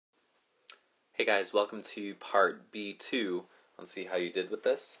Hey guys, welcome to part B2. Let's see how you did with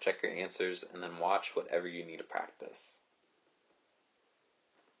this. Check your answers and then watch whatever you need to practice.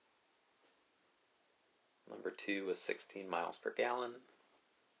 Number 2 was 16 miles per gallon.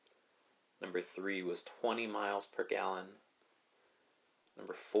 Number 3 was 20 miles per gallon.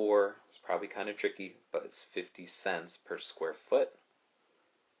 Number 4 is probably kind of tricky, but it's 50 cents per square foot.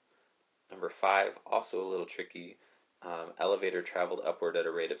 Number 5, also a little tricky. Elevator traveled upward at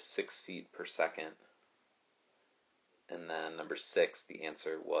a rate of 6 feet per second. And then number 6, the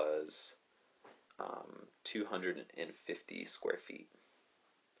answer was 250 square feet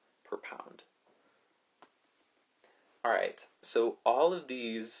per pound. Alright, so all of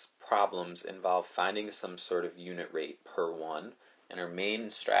these problems involve finding some sort of unit rate per one, and our main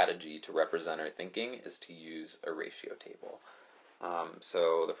strategy to represent our thinking is to use a ratio table.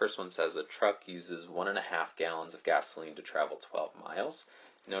 So the first one says a truck uses 1.5 gallons of gasoline to travel 12 miles.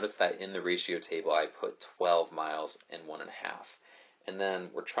 Notice that in the ratio table I put 12 miles and 1.5. And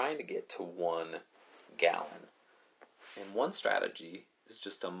then we're trying to get to 1 gallon. And one strategy is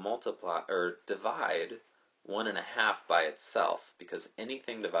just to multiply or divide 1.5 by itself, because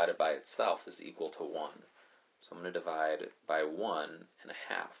anything divided by itself is equal to 1. So I'm going to divide by 1.5.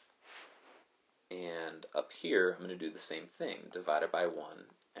 And up here, I'm going to do the same thing, divided by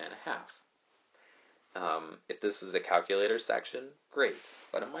 1.5. If this is a calculator section, great,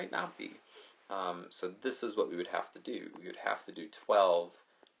 but it might not be. So this is what we would have to do. We would have to do 12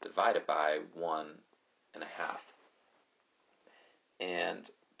 divided by 1.5. And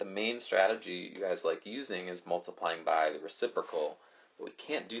the main strategy you guys like using is multiplying by the reciprocal, but we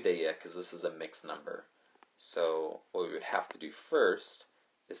can't do that yet because this is a mixed number. So what we would have to do first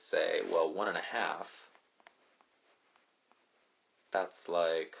is say, well, 1.5, that's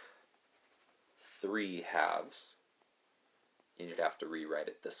like 3 halves, and you'd have to rewrite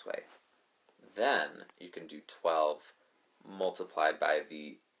it this way. Then you can do 12 multiplied by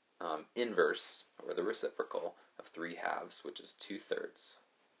the inverse, or the reciprocal, of 3 halves, which is 2/3.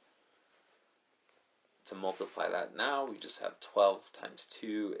 To multiply that now, we just have 12 times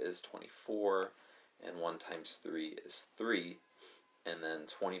 2 is 24, and 1 times 3 is 3. And then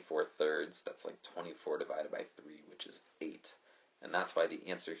 24/3, that's like 24 divided by 3, which is 8. And that's why the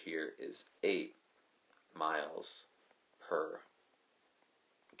answer here is 8 miles per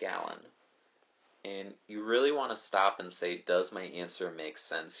gallon. And you really want to stop and say, does my answer make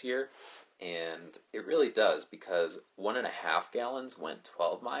sense here? And it really does, because 1.5 gallons went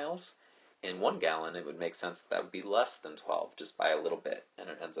 12 miles. In 1 gallon, it would make sense that would be less than 12, just by a little bit. And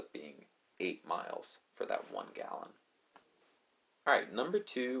it ends up being 8 miles for that 1 gallon. Alright, number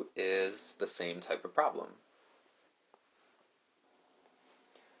 2 is the same type of problem.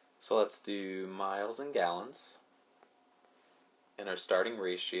 So let's do miles and gallons. And our starting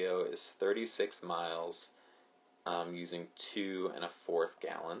ratio is 36 miles using 2 1/4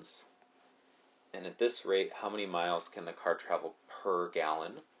 gallons. And at this rate, how many miles can the car travel per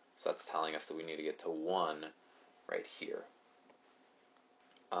gallon? So that's telling us that we need to get to 1 right here.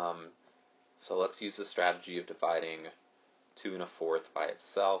 So let's use the strategy of dividing 2 1/4 by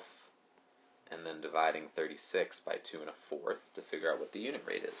itself, and then dividing 36 by 2 1/4 to figure out what the unit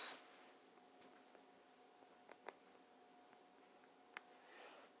rate is.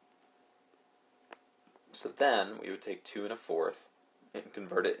 So then we would take 2 1/4 and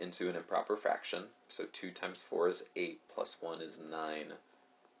convert it into an improper fraction. So 2 times 4 is 8, plus 1 is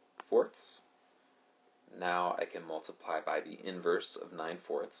 9/4. Now I can multiply by the inverse of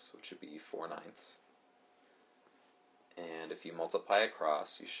 9/4, which would be 4/9. And if you multiply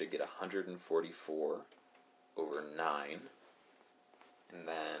across, you should get 144 over 9. And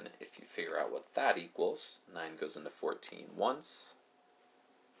then if you figure out what that equals, 9 goes into 14 once.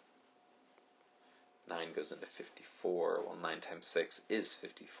 9 goes into 54. Well, 9 times 6 is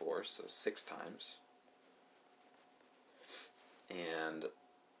 54, so 6 times. And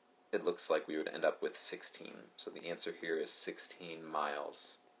it looks like we would end up with 16. So the answer here is 16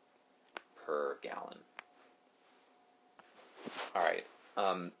 miles per gallon. Alright,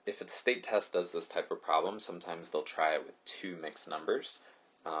 if the state test does this type of problem, sometimes they'll try it with 2 mixed numbers.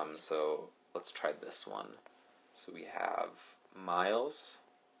 So let's try this one. So we have miles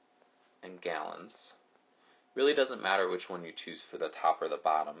and gallons. Really doesn't matter which one you choose for the top or the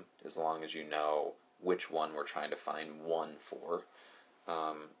bottom, as long as you know which one we're trying to find 1 for.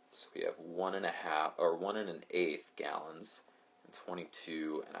 So we have 1.5 or 1 1/8 gallons and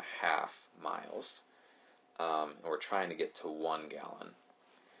 22.5 miles. And we're trying to get to 1 gallon.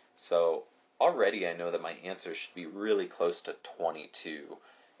 So already I know that my answer should be really close to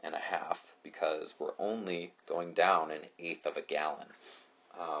 22.5, because we're only going down 1/8 of a gallon.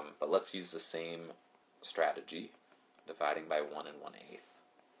 But let's use the same strategy, dividing by 1 1/8.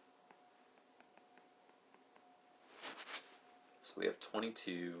 So we have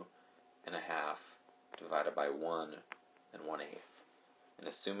 22 and a half divided by 1 1/8. And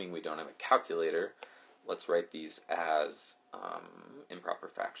assuming we don't have a calculator, let's write these as improper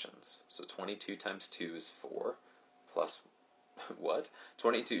fractions. So 22 times 2 is 4, plus, what?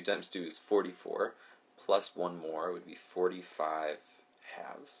 22 times 2 is 44, plus 1 more would be 45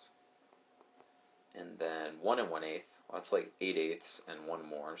 halves. And then 1 1/8, well, that's like 8/8 and 1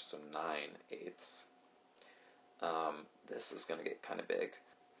 more, so 9/8. This is going to get kind of big.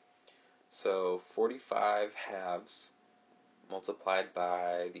 So 45 halves multiplied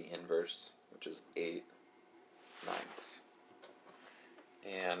by the inverse, which is 8/9.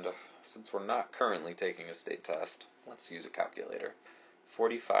 And since we're not currently taking a state test, let's use a calculator.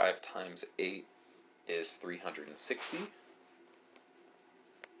 45 times 8 is 360,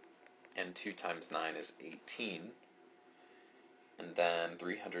 and 2 times 9 is 18, and then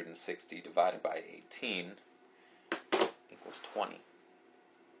 360 divided by 18 equals 20.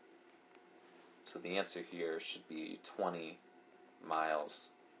 So the answer here should be 20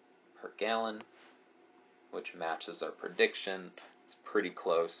 miles per gallon, which matches our prediction. It's pretty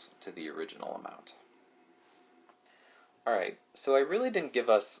close to the original amount. Alright, so I really didn't give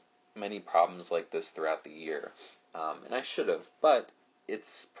us many problems like this throughout the year, and I should have, but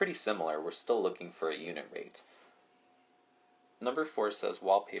it's pretty similar. We're still looking for a unit rate. Number 4 says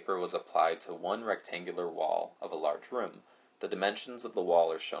wallpaper was applied to one rectangular wall of a large room. The dimensions of the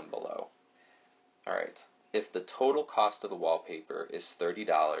wall are shown below. Alright, if the total cost of the wallpaper is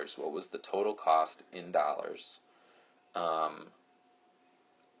 $30, what was the total cost in dollars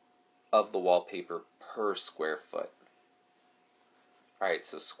of the wallpaper per square foot? Alright,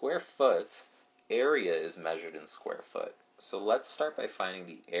 so square foot, area is measured in square foot. So let's start by finding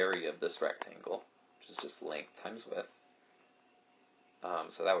the area of this rectangle, which is just length times width.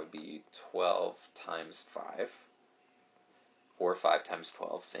 So that would be 12 times 5, or 5 times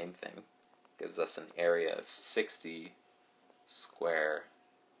 12, same thing. Gives us an area of 60 square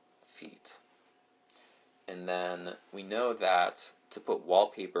feet. And then we know that to put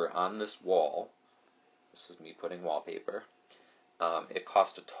wallpaper on this wall, this is me putting wallpaper, it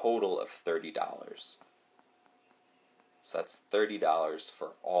cost a total of $30. So that's $30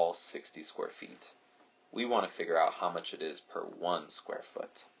 for all 60 square feet. We want to figure out how much it is per 1 square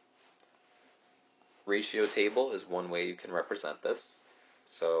foot. Ratio table is one way you can represent this.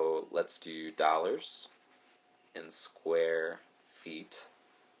 So let's do dollars in square feet.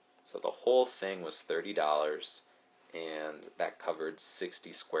 So the whole thing was $30, and that covered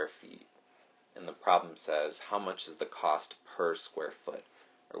 60 square feet. And the problem says, how much is the cost per square foot?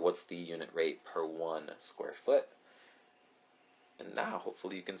 Or what's the unit rate per 1 square foot? And now,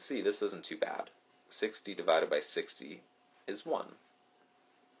 hopefully you can see, this isn't too bad. 60 divided by 60 is 1.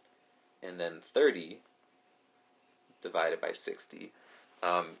 And then 30 divided by 60.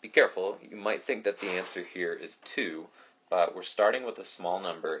 Be careful, you might think that the answer here is 2, but we're starting with a small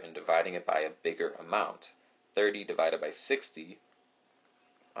number and dividing it by a bigger amount. 30 divided by 60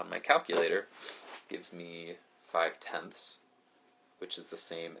 on my calculator gives me 5/10, which is the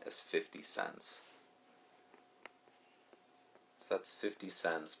same as 50 cents. So that's 50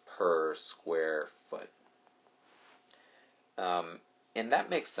 cents per square foot. And that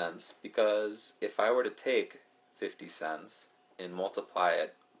makes sense, because if I were to take 50 cents and multiply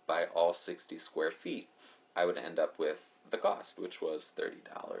it by all 60 square feet, I would end up with the cost, which was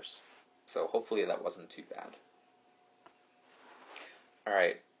 $30. So hopefully that wasn't too bad.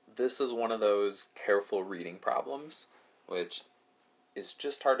 Alright, this is one of those careful reading problems, which is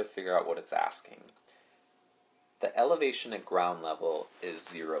just hard to figure out what it's asking. The elevation at ground level is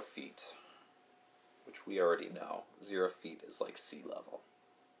 0 feet, which we already know. 0 feet is like sea level.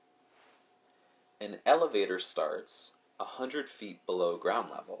 An elevator starts 100 feet below ground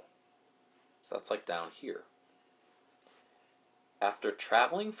level. So that's like down here. After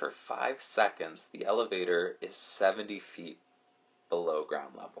traveling for 5 seconds, the elevator is 70 feet below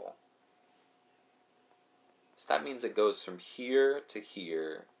ground level. So that means it goes from here to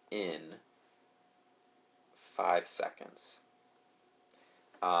here in 5 seconds.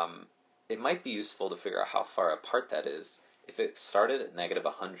 It might be useful to figure out how far apart that is. If it started at negative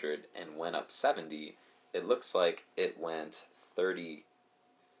 100 and went up 70, it looks like it went 30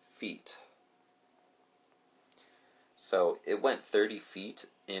 feet. So it went 30 feet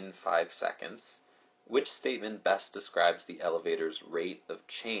in 5 seconds. Which statement best describes the elevator's rate of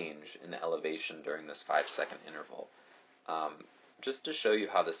change in elevation during this 5-second interval? Just to show you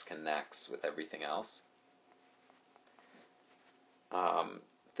how this connects with everything else.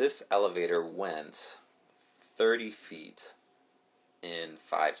 this elevator went 30 feet in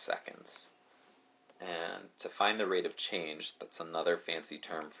 5 seconds. And to find the rate of change, that's another fancy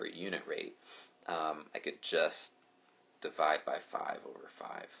term for unit rate, I could just divide by 5 over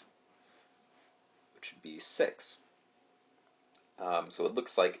 5, which would be 6. So it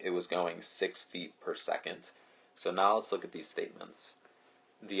looks like it was going 6 feet per second. So now let's look at these statements.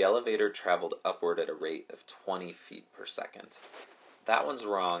 The elevator traveled upward at a rate of 20 feet per second. That one's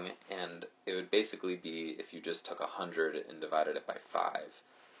wrong, and it would basically be if you just took 100 and divided it by 5.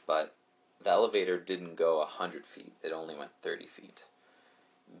 But the elevator didn't go 100 feet, it only went 30 feet.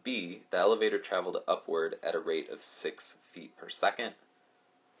 B, the elevator traveled upward at a rate of 6 feet per second.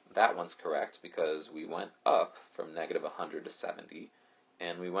 That one's correct because we went up from negative 100 to 70,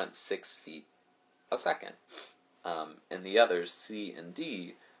 and we went 6 feet a second. And the others, C and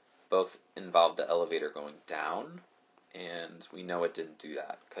D, both involved the elevator going down, and we know it didn't do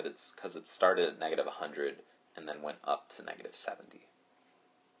that because it started at negative 100 and then went up to negative 70.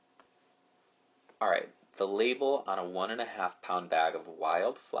 Alright, the label on a 1.5 pound bag of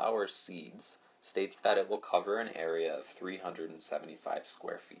wildflower seeds states that it will cover an area of 375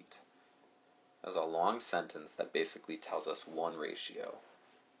 square feet. That's a long sentence that basically tells us one ratio.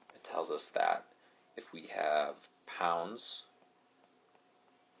 It tells us that if we have pounds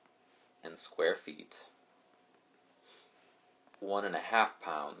and square feet, 1.5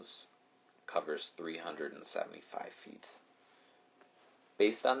 pounds covers 375 feet.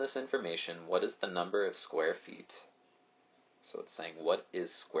 Based on this information, what is the number of square feet? So it's saying, what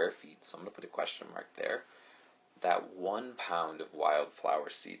is square feet? So I'm going to put a question mark there. That 1 pound of wildflower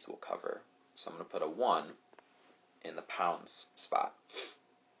seeds will cover. So I'm going to put a 1 in the pounds spot.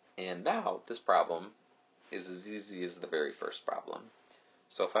 And now, this problem is as easy as the very first problem.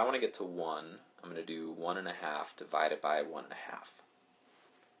 So if I want to get to 1, I'm going to do 1.5 divided by 1.5.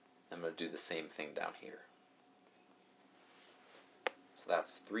 I'm going to do the same thing down here. So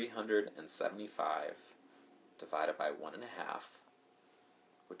that's 375 divided by 1.5,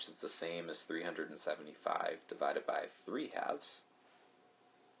 which is the same as 375 divided by 3 halves.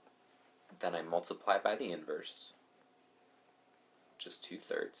 Then I multiply by the inverse, which is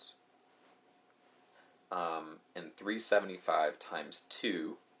 2/3. And 375 times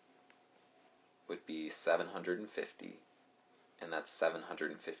 2 would be 750, and that's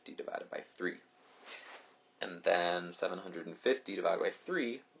 750 divided by 3. And then 750 divided by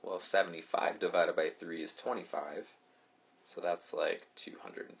 3, well, 75 divided by 3 is 25, so that's like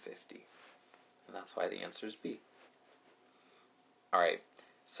 250. And that's why the answer is B. Alright,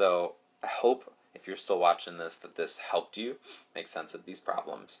 so I hope, if you're still watching this, that this helped you make sense of these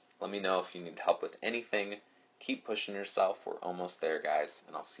problems. Let me know if you need help with anything. Keep pushing yourself. We're almost there, guys,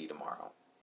 and I'll see you tomorrow.